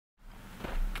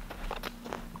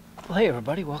Well, hey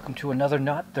everybody, welcome to another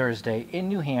Not Thursday in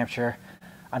New Hampshire.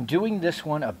 I'm doing this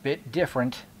one a bit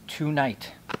different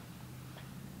tonight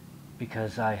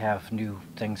because I have new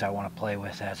things I want to play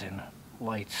with, as in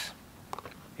lights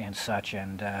and such,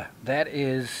 and that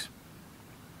is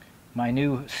my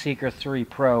new Seeker 3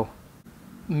 Pro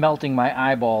melting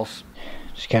my eyeballs.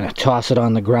 Just kind of toss it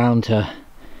on the ground to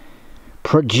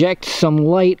project some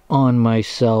light on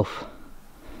myself.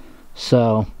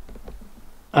 So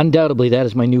undoubtedly that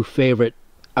is my new favorite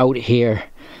out here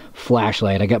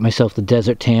flashlight. I got myself the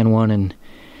Desert Tan one, and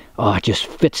oh, it just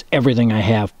fits everything I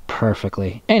have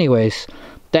perfectly. Anyways,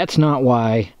 that's not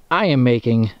why I am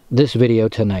making this video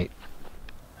tonight.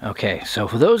 Okay, so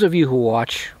for those of you who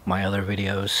watch my other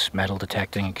videos, metal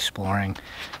detecting, exploring,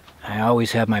 I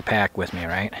always have my pack with me,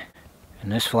 right? And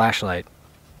this flashlight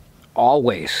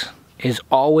is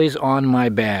always on my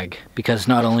bag, because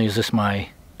not only is this my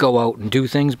go out and do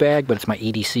things bag, but it's my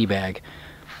EDC bag.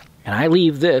 And I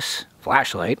leave this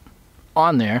flashlight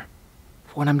on there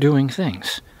when I'm doing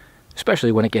things,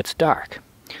 especially when it gets dark.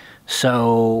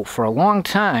 So for a long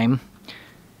time,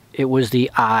 it was the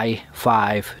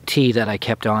I5T that I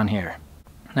kept on here.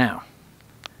 Now,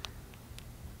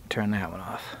 turn that one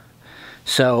off.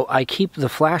 So I keep the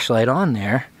flashlight on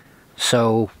there,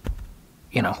 so,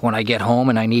 you know, when I get home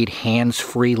and I need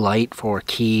hands-free light for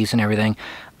keys and everything,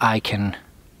 I can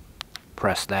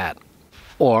press that.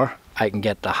 Or I can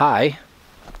get the high.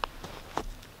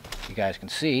 You guys can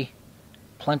see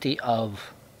plenty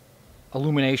of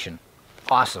illumination.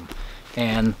 Awesome.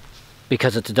 And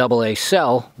because it's a AA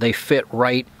cell, they fit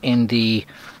right in the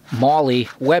nolle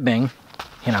webbing,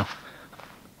 you know,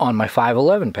 on my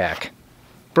 511 pack.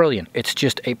 Brilliant. It's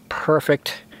just a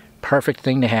perfect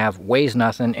thing to have. Weighs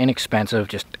nothing, inexpensive.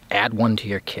 Just add one to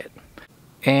your kit.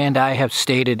 And I have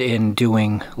stated in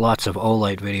doing lots of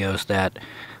Olight videos that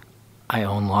I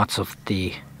own lots of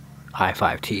the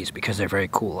I5Ts because they're very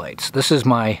cool lights. This is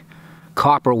my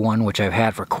copper one, which I've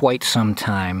had for quite some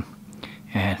time,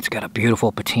 and it's got a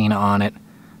beautiful patina on it.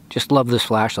 Just love this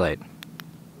flashlight.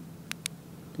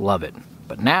 Love it.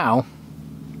 But now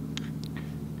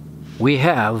we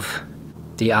have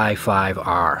the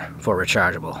I5R for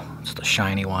rechargeable. It's the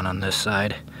shiny one on this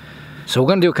side. So we're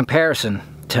going to do a comparison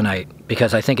tonight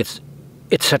because I think it's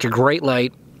such a great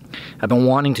light. I've been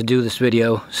wanting to do this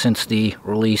video since the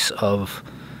release of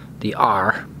the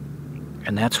R,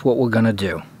 and that's what we're gonna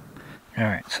do.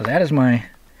 Alright, so that is my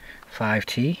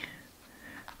 5T,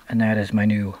 and that is my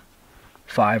new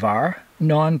 5R,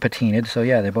 non-patinaed. So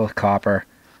yeah, they're both copper.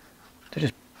 They're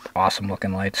just awesome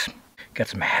looking lights. Got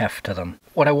some heft to them.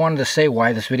 What I wanted to say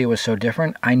why this video is so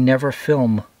different, I never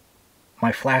film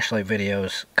my flashlight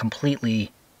videos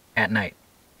completely at night.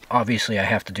 Obviously, I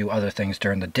have to do other things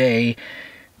during the day.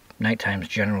 Nighttime's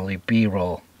generally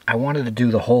B-roll. I wanted to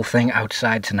do the whole thing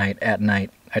outside tonight at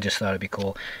night. I just thought it'd be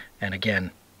cool. And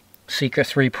again, Seeker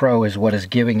 3 Pro is what is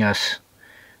giving us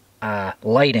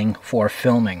lighting for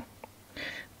filming.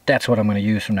 That's what I'm going to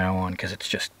use from now on because it's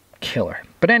just killer.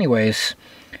 But anyways,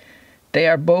 they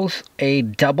are both a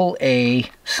AA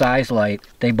size light.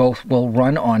 They both will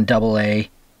run on AA,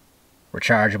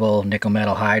 rechargeable, nickel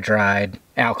metal hydride,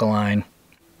 alkaline.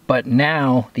 But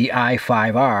now the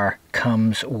I5R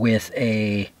comes with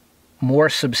a more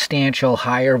substantial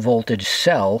higher voltage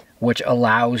cell, which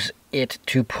allows it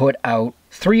to put out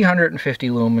 350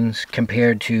 lumens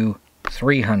compared to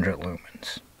 300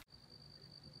 lumens.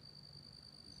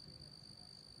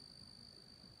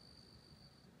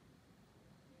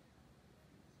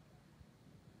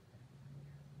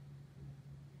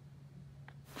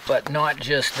 But not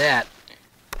just that.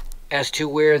 As to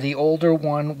where the older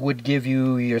one would give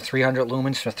you your 300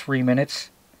 lumens for 3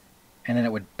 minutes, and then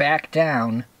it would back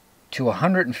down to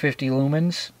 150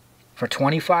 lumens for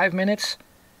 25 minutes,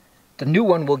 the new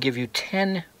one will give you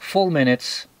 10 full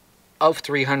minutes of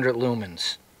 300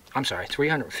 lumens. I'm sorry,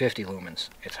 350 lumens.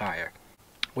 It's higher.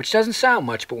 Which doesn't sound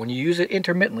much, but when you use it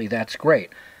intermittently, that's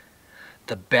great.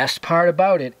 The best part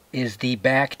about it is the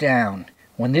back down.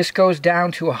 When this goes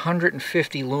down to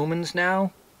 150 lumens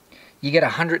now, you get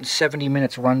 170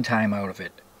 minutes runtime out of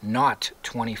it, not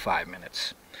 25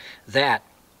 minutes. That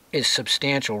is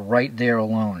substantial right there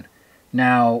alone.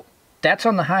 Now, that's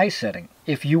on the high setting.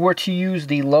 If you were to use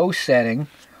the low setting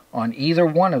on either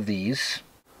one of these,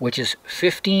 which is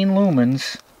 15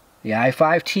 lumens, the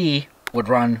I5T would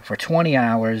run for 20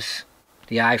 hours.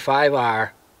 The I5R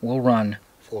will run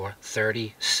for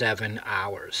 37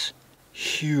 hours.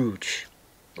 Huge.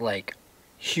 Like,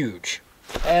 huge.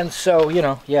 And so, you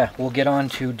know, yeah, we'll get on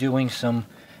to doing some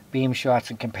beam shots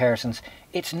and comparisons.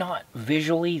 It's not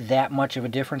visually that much of a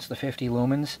difference, the 50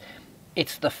 lumens.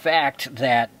 It's the fact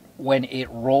that when it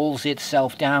rolls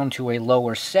itself down to a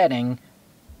lower setting,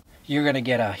 you're going to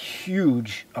get a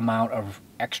huge amount of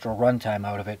extra runtime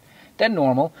out of it than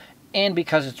normal. And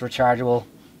because it's rechargeable,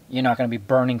 you're not going to be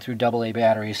burning through AA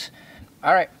batteries.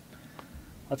 All right,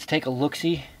 let's take a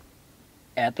look-see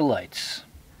at the lights.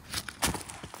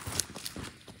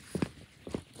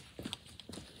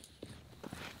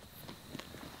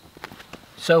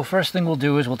 So first thing we'll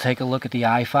do is we'll take a look at the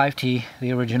i5T,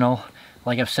 the original.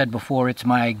 Like I've said before, it's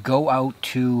my go out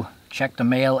to check the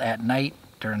mail at night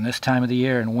during this time of the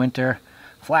year in winter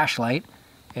flashlight.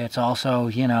 It's also,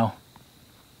 you know,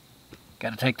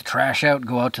 got to take the trash out,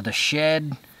 go out to the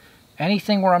shed.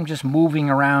 Anything where I'm just moving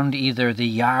around either the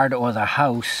yard or the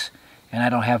house and I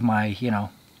don't have my, you know,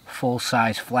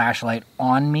 full-size flashlight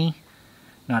on me.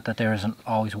 Not that there isn't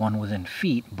always one within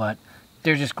feet, but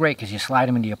they're just great because you slide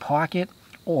them into your pocket,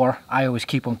 or I always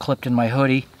keep them clipped in my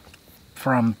hoodie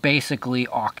from basically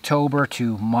October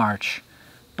to March.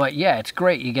 But yeah, it's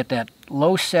great. You get that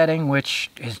low setting, which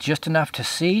is just enough to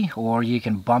see, or you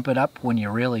can bump it up when you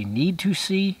really need to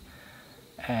see.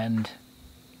 And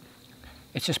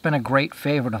it's just been a great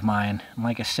favorite of mine. And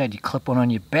like I said, you clip one on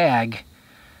your bag,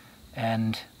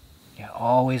 and you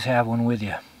always have one with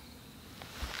you.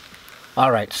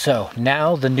 Alright, so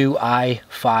now the new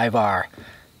i5R.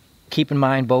 Keep in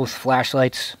mind both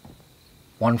flashlights,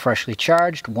 one freshly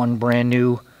charged, one brand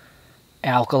new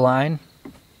alkaline.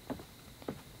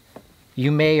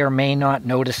 You may or may not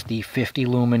notice the 50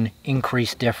 lumen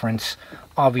increase difference.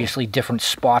 Obviously different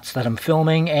spots that I'm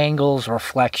filming, angles,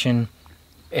 reflection,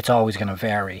 it's always going to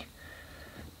vary.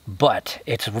 But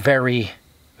it's very,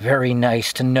 very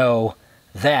nice to know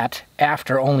that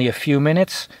after only a few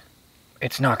minutes,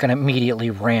 it's not going to immediately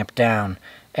ramp down.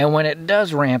 And when it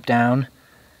does ramp down,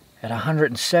 at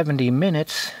 170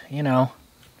 minutes, you know,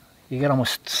 you get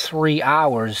almost 3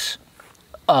 hours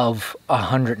of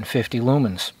 150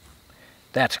 lumens.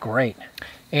 That's great.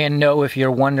 And no, if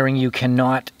you're wondering, you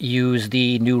cannot use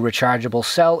the new rechargeable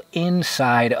cell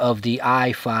inside of the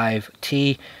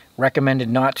i5T. Recommended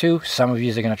not to. Some of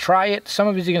you are going to try it. Some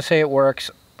of you are going to say it works.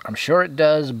 I'm sure it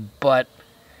does, but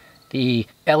the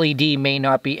LED may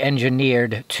not be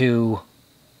engineered to,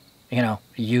 you know,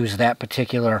 use that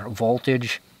particular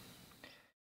voltage.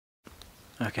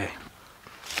 Okay,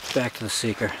 back to the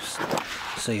Seeker,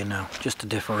 so you know, just to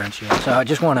differentiate. So I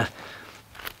just want to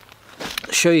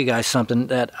show you guys something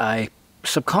that I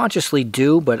subconsciously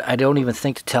do, but I don't even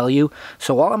think to tell you.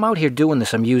 So while I'm out here doing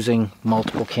this, I'm using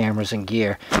multiple cameras and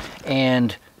gear.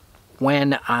 And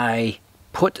when I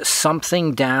put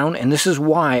something down, and this is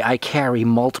why I carry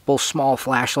multiple small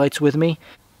flashlights with me.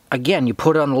 Again, you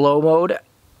put it on the low mode.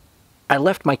 I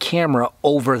left my camera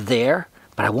over there,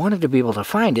 but I wanted to be able to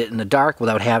find it in the dark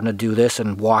without having to do this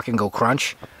and walk and go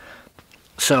crunch.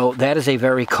 So that is a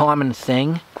very common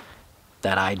thing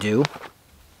that I do,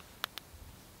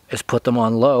 is put them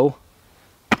on low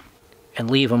and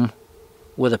leave them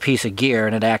with a piece of gear,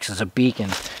 and it acts as a beacon.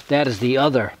 That is the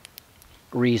other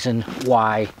reason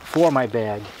why for my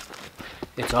bag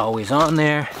it's always on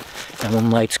there, and when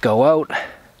lights go out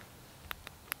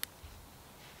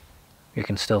you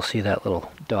can still see that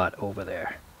little dot over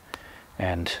there.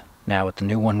 And now with the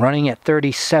new one running at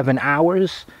 37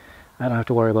 hours, I don't have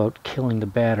to worry about killing the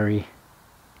battery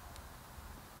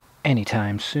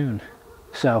anytime soon.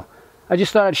 So I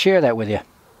just thought I'd share that with you.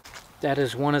 That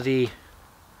is one of the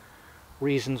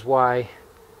reasons why,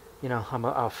 you know, I'm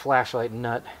a flashlight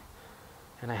nut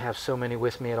and I have so many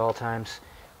with me at all times.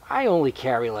 I only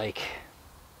carry like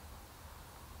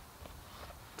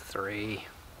 3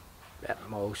 at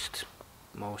most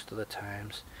of the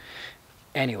times.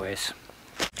 Anyways.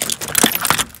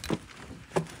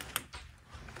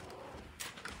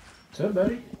 What's up,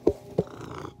 buddy?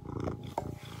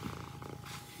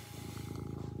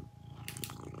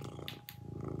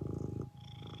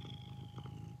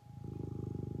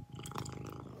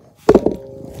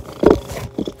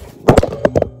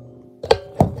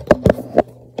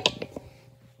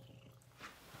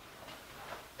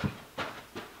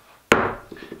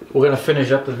 We're going to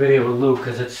finish up the video with Luke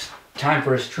because it's time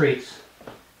for his treats.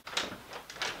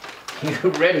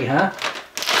 You ready, huh?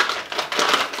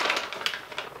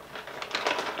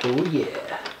 Oh yeah.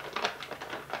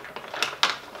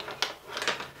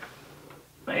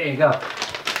 There you go.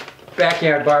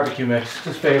 Backyard barbecue mix. It's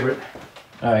his favorite.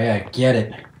 Oh yeah, get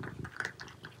it.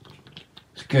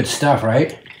 It's good stuff,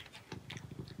 right?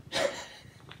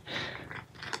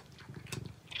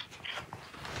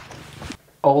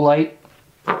 Olight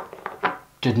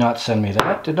did not send me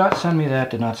that, did not send me that,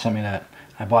 did not send me that.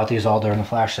 I bought these all during the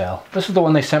flash sale. This is the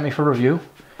one they sent me for review.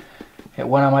 It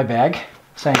went on my bag.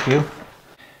 Thank you.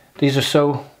 These are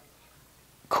so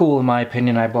cool. cool in my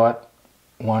opinion. I bought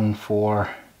one for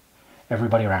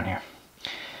everybody around here.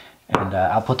 And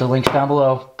I'll put the links down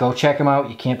below. Go check them out.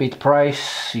 You can't beat the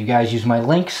price. You guys use my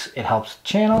links. It helps the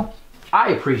channel. I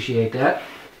appreciate that.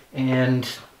 And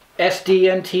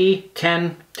SDNT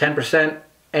 10%,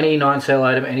 any non-sale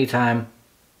item, anytime.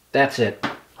 That's it.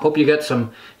 Hope you got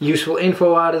some useful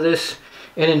info out of this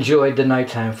and enjoyed the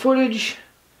nighttime footage.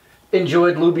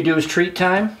 Enjoyed Looby Doo's treat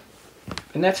time.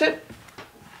 And that's it.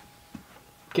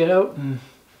 Get out and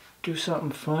do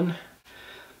something fun.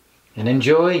 And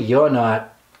enjoy your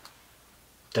not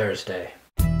Thursday.